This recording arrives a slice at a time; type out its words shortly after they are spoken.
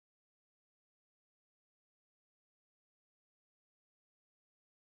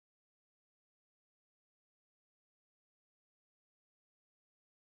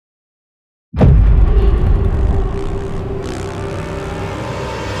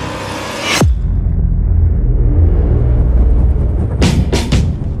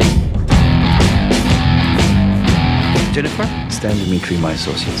Stan, Dimitri, my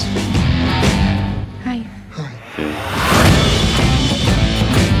associates. Hi. Hi.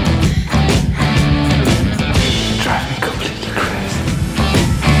 Drive me completely crazy.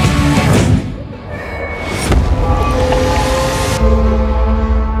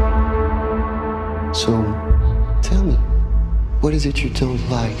 So, tell me, what is it you don't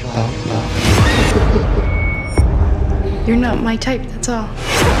like about me? You're not my type, that's all.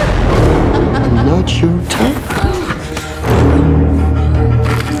 I'm not your type?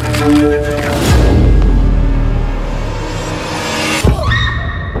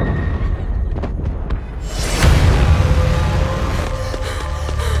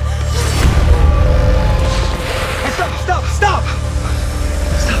 Stop!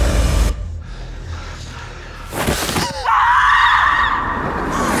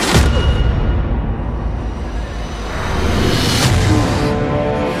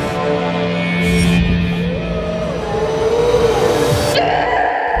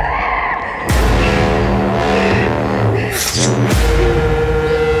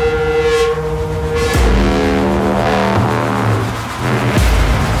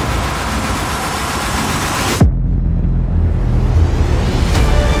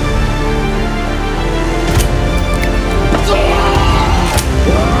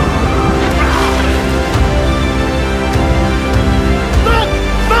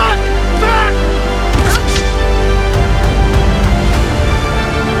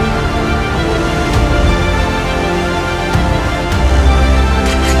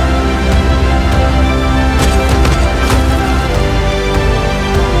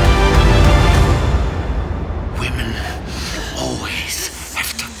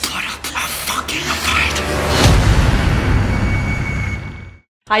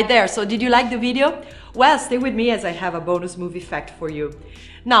 Hi there, so did you like the video? Well, stay with me as I have a bonus movie fact for you.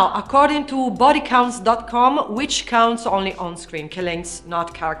 Now, according to bodycounts.com, which counts only on-screen killings,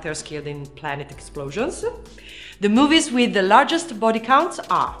 not characters killed in planet explosions, the movies with the largest body counts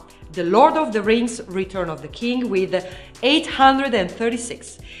are The Lord of the Rings, Return of the King with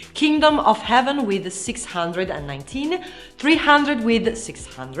 836, Kingdom of Heaven with 619, 300 with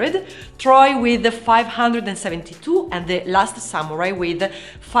 600, Troy with 572, and The Last Samurai with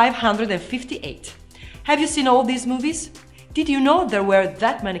 558. Have you seen all these movies? Did you know there were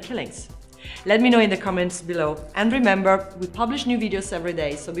that many killings? Let me know in the comments below. And remember, we publish new videos every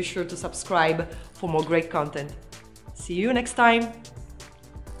day, so be sure to subscribe for more great content. See you next time!